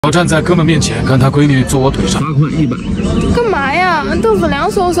我站在哥们面前，看他闺女坐我腿上，罚款100。干嘛呀？豆腐凉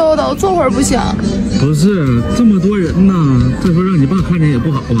飕飕的，我坐会儿不行？不是，这么多人呢，再说让你爸看见也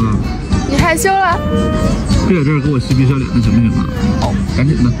不好啊。你害羞了？别在这儿给我嬉皮笑脸的，行不行啊？好，赶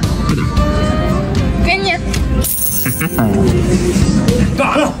紧的，快点。给你。干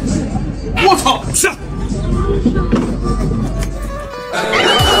啥呢？我操！下！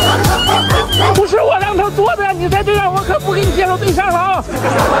不是我让他做的，你再这样，我可不给你介绍对象了啊！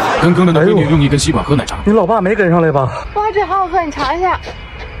跟哥们的闺女用一根吸管喝奶茶。你老爸没跟上来吧？哇，这好好喝，你尝一下。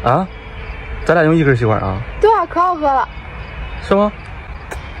啊？咱俩用一根吸管啊？对啊，可好喝了。是吗？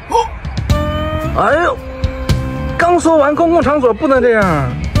哎呦，刚说完公共场所不能这样，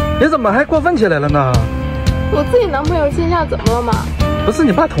你怎么还过分起来了呢？我自己男朋友见下怎么了嘛？不是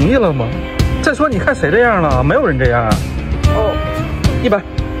你爸同意了吗？再说你看谁这样了？没有人这样。哦，100。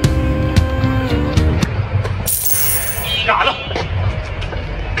咋了？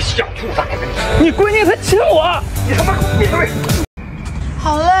小兔崽子！你闺女她亲我，你他妈给我闭嘴！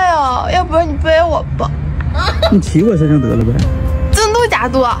好累哦，要不然你背我吧。你骑我身上得了呗。真多假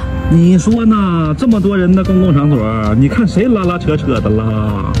多？你说呢？这么多人的公共场所，你看谁拉拉扯扯的了？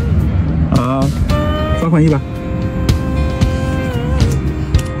啊，罚款100。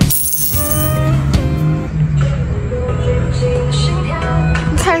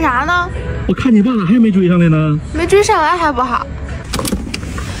你看啥呢？我看你爸咋还没追上来呢？没追上来还不好。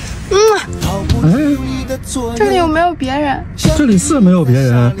这里有没有别人？这里是没有别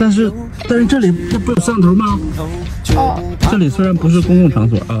人，但是这里不有摄像头吗？哦，这里虽然不是公共场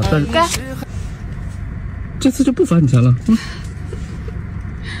所啊，但是这次就不罚你钱了。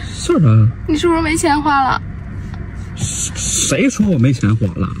是啊。你是不是没钱花了？谁说我没钱花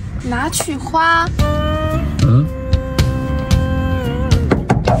了？拿去花。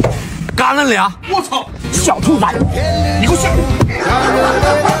干了俩！我操！小兔崽子，你给我下！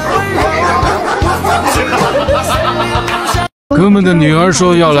哥们的女儿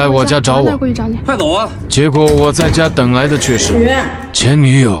说要来我家找我，快走啊！结果我在家等来的却是前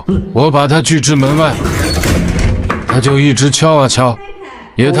女友。我把她拒之门外，她就一直敲啊敲，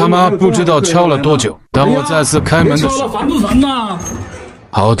也他妈不知道敲了多久。当我再次开门的时候，烦不烦呐？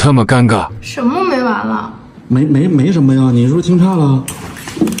好他妈尴尬。什么没完了？没什么呀，你是不是听差了？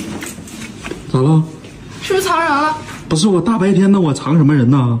咋了？是不是藏人了？不是我大白天的，我藏什么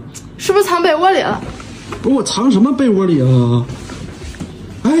人呢？是不是藏被窝里了？不是我藏什么被窝里啊？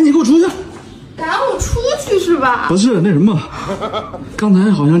哎，你给我出去！赶我出去是吧？不是那什么，刚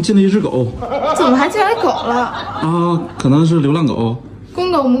才好像进了一只狗。怎么还进来狗了？啊，可能是流浪狗。公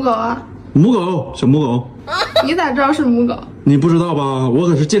狗母狗啊？母狗，小母狗。你咋知道是母狗？你不知道吧？我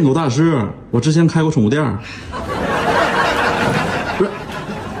可是见狗大师，我之前开过宠物店。不是，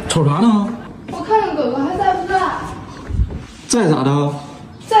瞅啥呢？我看着狗狗还在不在？在咋的？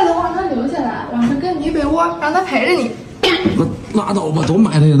在的话，让它留下来，晚上跟你一被窝，让它陪着你。我拉倒吧，多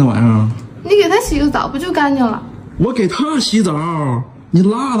埋汰呀那玩意儿。你给它洗个澡，不就干净了？我给它洗澡，你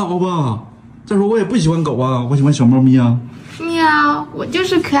拉倒吧。再说我也不喜欢狗啊，我喜欢小猫咪啊。喵，我就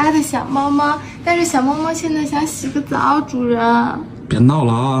是可爱的小猫猫，但是小猫猫现在想洗个澡，主人。别闹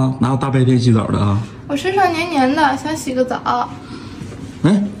了啊，哪有大白天洗澡的啊？我身上黏黏的，想洗个澡。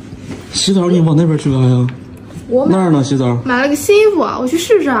哎，洗澡你往那边去干呀？我那儿呢，洗澡。买了个新衣服，我去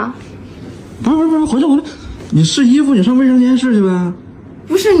试试啊。不是，回来，你试衣服，你上卫生间试去呗。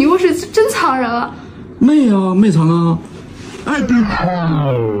不是，你卧室真藏人了。没啊，没藏啊。哎，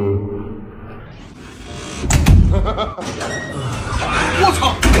我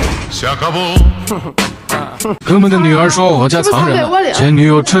操！下个步。哥们的女儿说我家藏人了，前女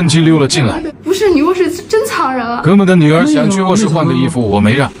友趁机溜了进来。不是，你卧室真藏人了。哥们的女儿想去卧室换个衣服，我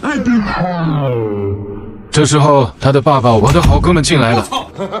没让。这时候，他的爸爸，我的好哥们进来了。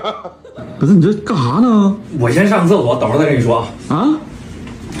不是你这干啥呢？我先上厕所，等会儿再跟你说啊。啊？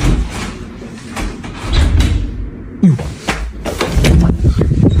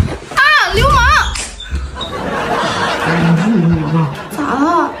啊！流氓！咋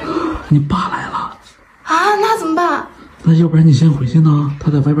了？你爸来了。啊，那怎么办？那要不然你先回去呢？他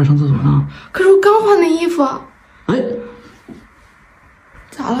在外边上厕所呢。可是我刚换的衣服。哎，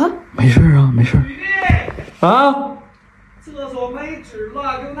咋了？没事啊，没事。啊？厕所没纸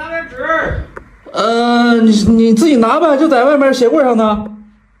了，给我拿点纸。你自己拿呗，就在外面鞋柜上呢。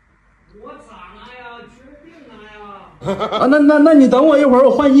我咋拿呀？确定拿呀？啊，那你等我一会儿，我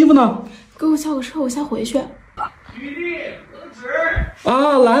换衣服呢。给我叫个车，我先回去。玉丽，我的纸。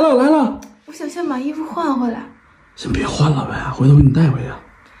啊，来了。我想先把衣服换回来。先别换了呗，回头给你带回去。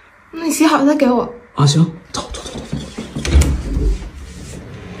那你洗好再给我。啊，行，走。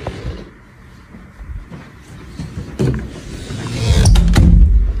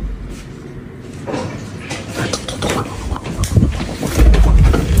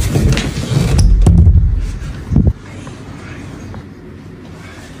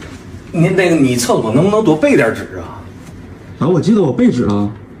你厕所能不能多备点纸啊？啊，我记得我备纸了，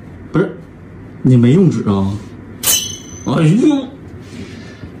不是，你没用纸啊？哎呦，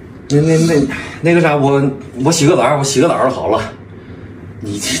那个啥，我洗个澡就好了。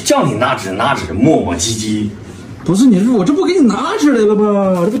你叫你拿纸，磨磨唧唧。不是你，我这不给你拿纸来了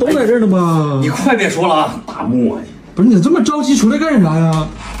吗？这不都在这儿呢吗？你快别说了啊，大磨叽。不是你这么着急出来干啥呀？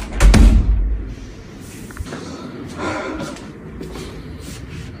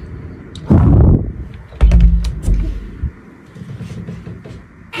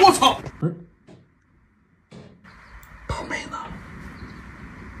我操！不是，宝妹呢？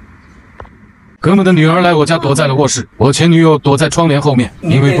哥们的女儿来我家躲在了卧室，我前女友躲在窗帘后面，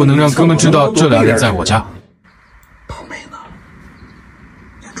因为不能让哥们知道这俩人在我家。宝妹呢？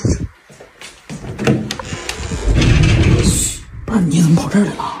撵出去！嘘，不是你怎么跑这儿来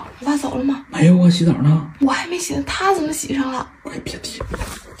了？我爸走了吗？没有啊，洗澡呢。我还没洗呢，他怎么洗上了？快别提！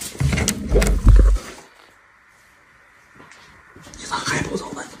你咋还不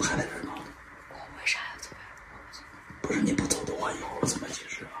走呢？你不还在这儿呢？我为啥要走呀？不是你不走的话，以后怎么解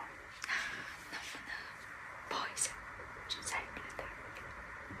释啊？能不能抱一下，就再也别打扰？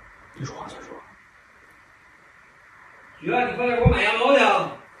你说话算数。许愿，你快点给我买牙膏去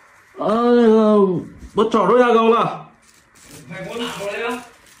啊！那个我找着牙膏了。你快给我拿过来呀！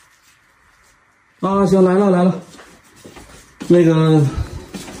啊，行，来了。那个，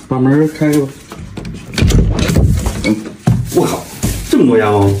把门开开吧。我靠，这么多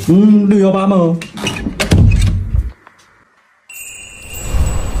牙膏618吗？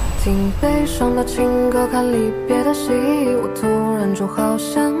听悲伤的情歌，看离别的戏，我突然就好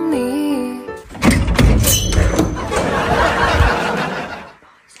想你。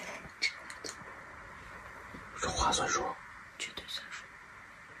说话算数，绝对算数。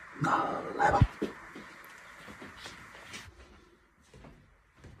那来吧。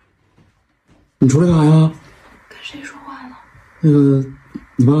你出来干啥呀？跟谁说话呢？那个，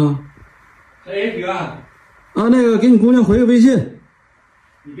你爸？谁？许愿？啊，那个给你姑娘回个微信。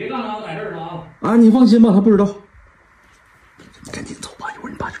你别干啥，我在这儿呢啊！啊，你放心吧，她不知道。赶紧走吧，一会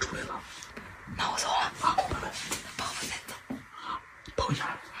儿你爸就出来了。那我走了啊，拜拜。抱我再走。抱一下。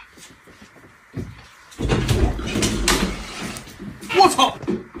我操！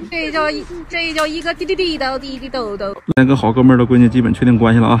这叫一个滴滴滴叨滴滴叨叨。跟个好哥们儿的闺女基本确定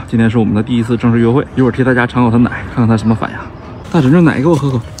关系了啊！今天是我们的第一次正式约会，一会儿替大家尝口她奶，看看她什么反应。大侄女，奶给我喝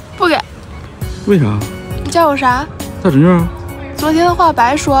口。不给。为啥？你叫我啥？大侄女。昨天的话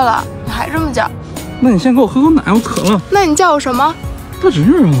白说了，你还这么叫？那你先给我喝口奶，我渴了。那你叫我什么？大侄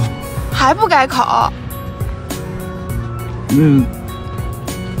女啊。还不改口？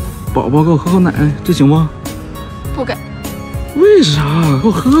宝宝给我喝口奶，这行不？不给。为啥？给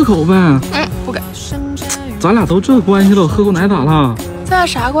我喝口呗。不给。咱俩都这关系了，我喝口奶咋了？咱俩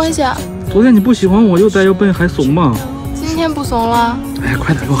啥关系啊？昨天你不喜欢我，又呆又笨，还怂吗？今天不怂了。哎呀，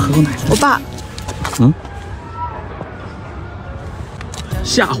快点给我喝口奶。我爸。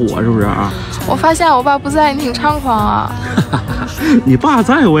吓唬我是不是啊？我发现我爸不在，你挺猖狂啊。你爸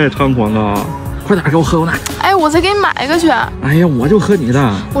在我也猖狂啊！快点给我喝口奶。哎，我再给你买一个去。哎呀，我就喝你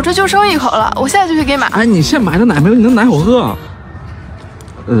的。我这就剩一口了，我现在就去给你买。哎，你现买的奶没有你的奶好喝。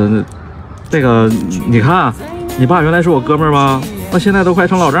这个你看，你爸原来是我哥们儿吧？那现在都快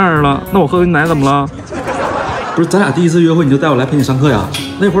成老丈人了，那我喝你奶怎么了？不是，咱俩第一次约会你就带我来陪你上课呀？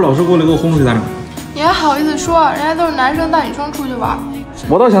那会儿老师过来给我轰出去咋整？你还好意思说？人家都是男生带女生出去玩。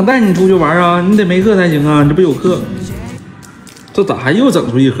我倒想带你出去玩啊，你得没课才行啊，你这不有课？这咋还又整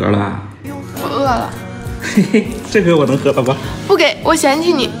出一盒了？我饿了。嘿嘿，这回我能喝了吧？不给，我嫌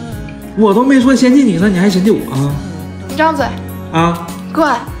弃你。我都没说嫌弃你呢，你还嫌弃我啊？你张嘴。啊！过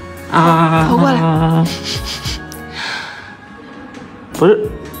来。跑过来。不是，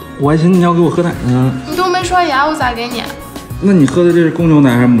我还寻思你要给我喝奶呢。你都没刷牙，我咋给你？那你喝的这是公牛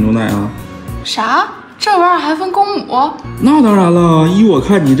奶还是母牛奶啊？啥？这玩意儿还分公母？那当然了，依我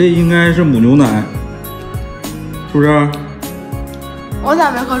看你这应该是母牛奶，是不是？我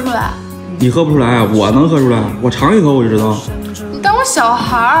咋没喝出来？你喝不出来，我能喝出来，我尝一口我就知道。你当我小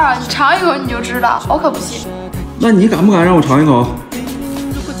孩啊？你尝一口你就知道，我可不信。那你敢不敢让我尝一口？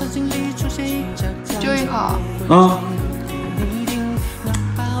就一口。啊。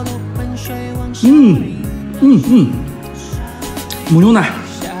母牛奶，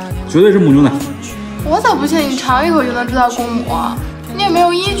绝对是母牛奶。我咋不信你尝一口就能知道公母啊？你也没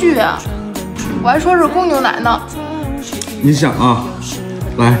有依据啊！我还说是公牛奶呢。你想啊，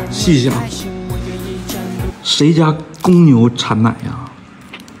来细想，谁家公牛产奶呀？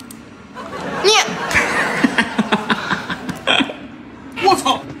你，我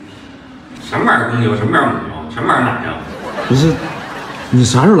操！什么玩意儿公牛？什么玩意儿母牛？什么玩意儿奶呀？不是，你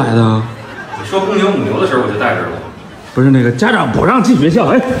啥时候来的？你说公牛母牛的时候我就带着了。不是那个家长不让进学校，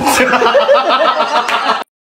哎。